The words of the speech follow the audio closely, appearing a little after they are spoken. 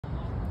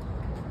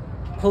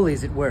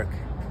Pulleys at work.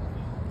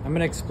 I'm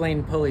gonna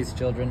explain pulleys,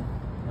 children,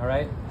 all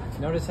right?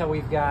 Notice how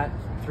we've got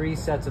 3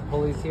 sets of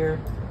pulleys here.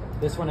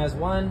 This one has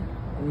 1,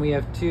 and we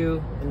have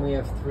 2, and we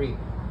have 3.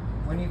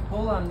 When you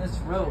pull on this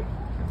rope,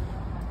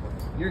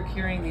 you're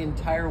carrying the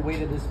entire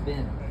weight of this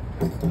bin,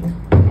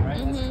 all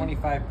right? That's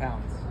 25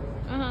 pounds.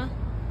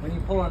 When you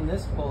pull on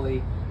this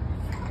pulley,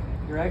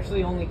 you're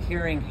actually only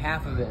carrying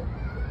half of it.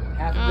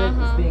 Half of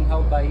it is being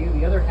held by you,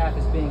 the other half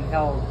is being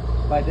held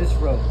by this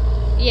rope.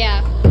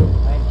 Yeah.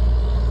 Right?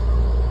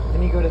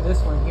 Then you go to this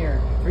one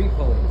here, 3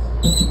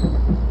 pulleys.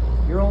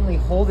 You're only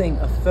holding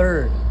a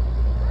third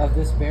of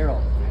this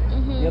barrel.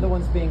 The other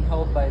one's being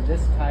held by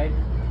this tied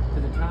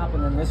to the top,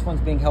 and then this one's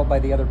being held by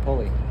the other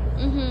pulley.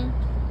 And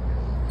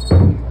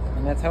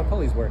that's how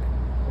pulleys work.